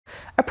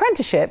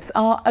Apprenticeships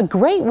are a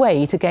great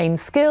way to gain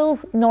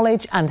skills,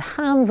 knowledge and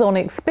hands-on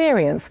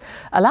experience,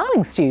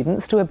 allowing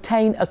students to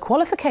obtain a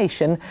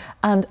qualification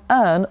and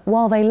earn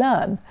while they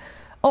learn.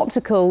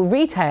 Optical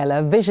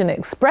retailer Vision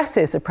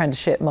Express's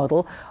apprenticeship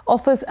model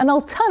offers an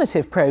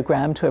alternative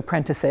programme to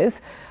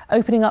apprentices,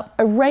 opening up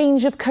a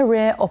range of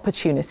career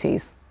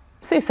opportunities.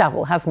 Sue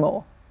Saville has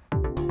more.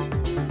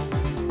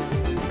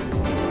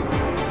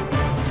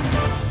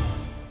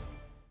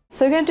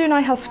 So we're going to do an eye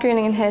health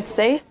screening in here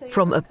today.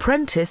 From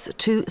apprentice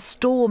to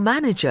store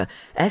manager,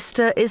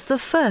 Esther is the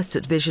first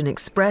at Vision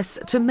Express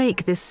to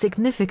make this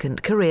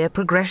significant career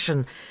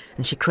progression.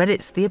 And she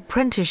credits the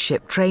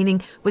apprenticeship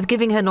training with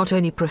giving her not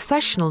only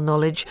professional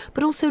knowledge,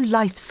 but also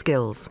life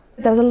skills.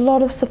 There was a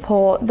lot of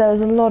support, there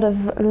was a lot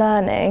of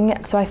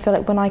learning. So I feel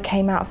like when I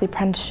came out of the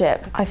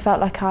apprenticeship, I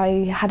felt like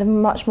I had a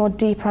much more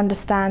deeper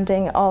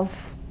understanding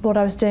of what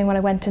I was doing when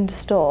I went into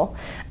store,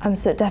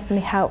 so it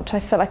definitely helped. I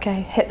felt like I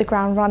hit the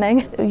ground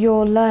running.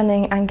 You're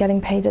learning and getting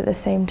paid at the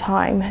same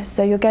time,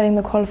 so you're getting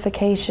the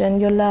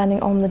qualification, you're learning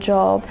on the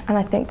job, and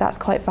I think that's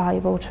quite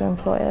valuable to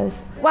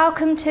employers.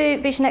 Welcome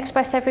to Vision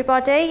Express,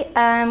 everybody.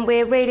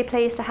 We're really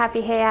pleased to have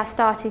you here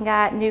starting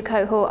our new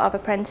cohort of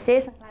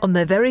apprentices. On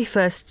their very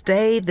first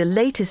day, the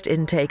latest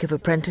intake of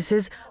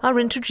apprentices are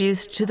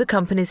introduced to the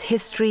company's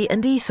history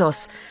and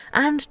ethos,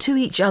 and to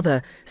each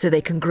other, so they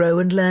can grow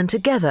and learn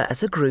together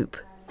as a group.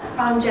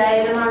 I'm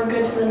Jade and I'm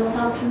going to the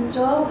Northampton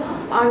store.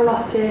 I'm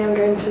Lottie, I'm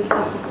going to the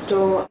Stafford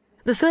store.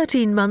 The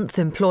 13-month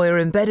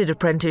employer-embedded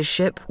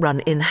apprenticeship,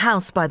 run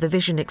in-house by the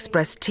Vision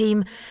Express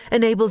team,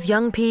 enables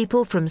young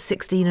people from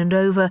 16 and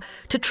over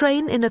to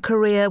train in a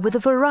career with a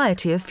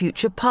variety of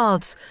future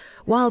paths,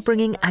 while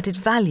bringing added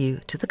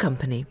value to the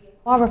company.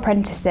 Our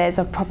apprentices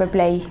are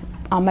probably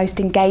our most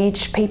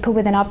engaged people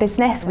within our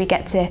business. We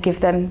get to give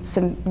them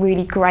some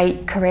really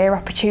great career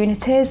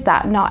opportunities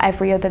that not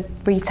every other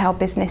retail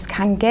business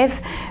can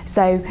give.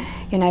 So,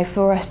 you know,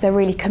 for us, they're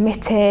really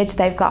committed,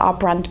 they've got our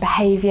brand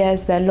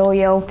behaviours, they're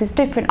loyal. There's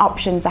different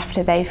options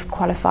after they've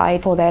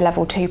qualified for their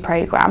level 2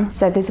 programme.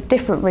 So there's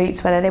different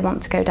routes, whether they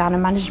want to go down a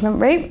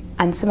management route,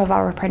 and some of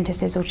our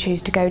apprentices will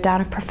choose to go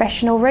down a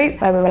professional route,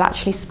 where we will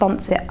actually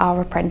sponsor our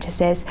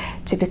apprentices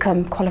to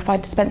become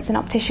qualified dispensing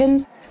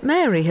opticians.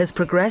 Mary has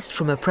progressed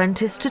from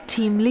apprentice to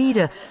team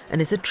leader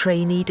and is a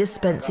trainee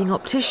dispensing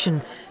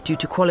optician, due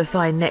to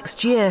qualify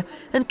next year,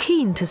 and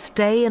keen to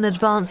stay and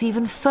advance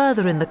even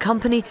further in the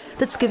company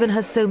that's given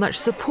her so much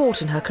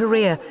support in her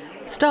career,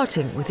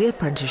 starting with the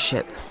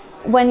apprenticeship.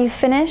 When you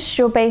finish,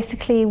 you're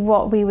basically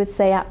what we would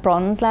say at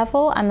bronze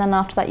level, and then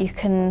after that you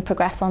can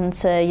progress on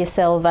to your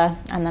silver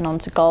and then on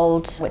to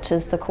gold, which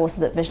is the courses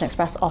that Vision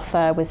Express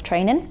offer with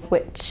training,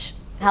 which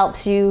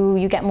helps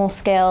you get more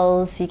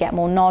skills, you get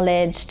more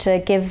knowledge to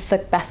give the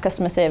best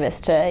customer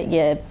service to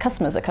your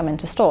customers that come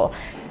into store.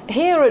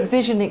 Here at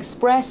Vision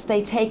Express,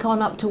 they take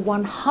on up to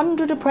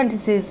 100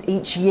 apprentices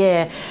each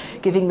year,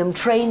 giving them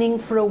training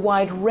for a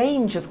wide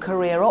range of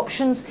career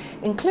options,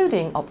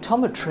 including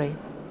optometry.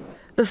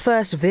 The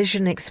first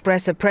Vision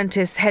Express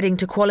apprentice heading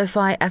to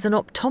qualify as an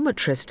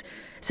optometrist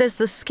says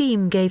the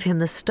scheme gave him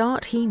the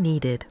start he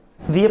needed.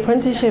 The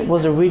apprenticeship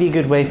was a really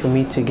good way for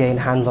me to gain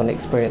hands-on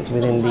experience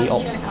within the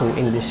optical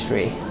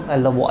industry. I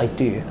love what I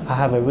do. I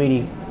have a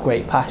really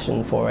great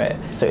passion for it,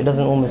 so it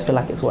doesn't almost feel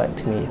like it's work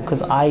to me,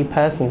 because I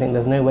personally think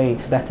there's no way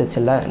better to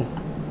learn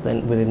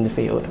than within the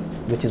field,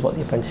 which is what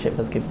the apprenticeship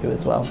does give you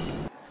as well.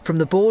 From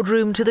the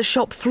boardroom to the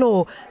shop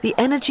floor, the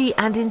energy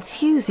and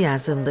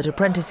enthusiasm that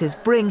apprentices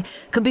bring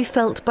can be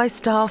felt by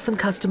staff and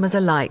customers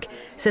alike,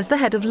 says the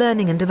head of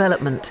learning and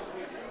development.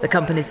 The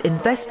company's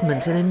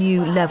investment in a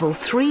new Level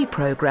 3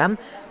 programme,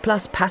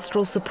 plus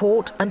pastoral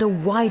support and a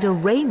wider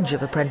range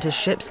of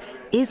apprenticeships,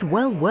 is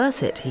well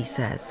worth it, he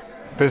says.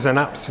 There's an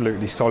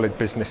absolutely solid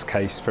business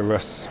case for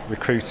us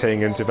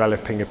recruiting and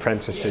developing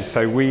apprentices.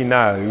 So we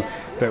know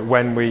that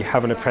when we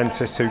have an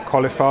apprentice who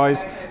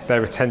qualifies,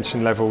 their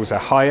retention levels are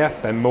higher,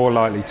 they're more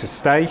likely to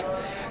stay,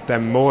 they're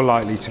more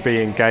likely to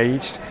be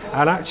engaged,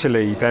 and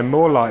actually they're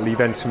more likely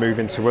then to move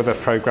into other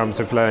programmes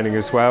of learning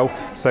as well.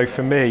 So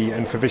for me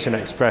and for Vision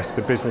Express,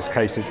 the business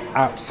case is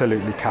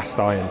absolutely cast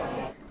iron.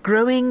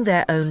 Growing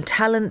their own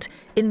talent,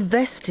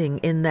 investing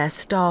in their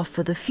staff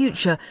for the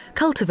future,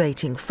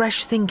 cultivating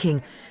fresh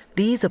thinking.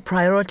 These are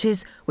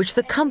priorities which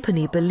the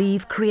company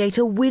believe create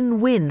a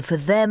win-win for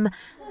them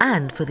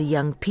and for the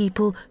young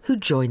people who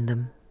join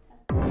them.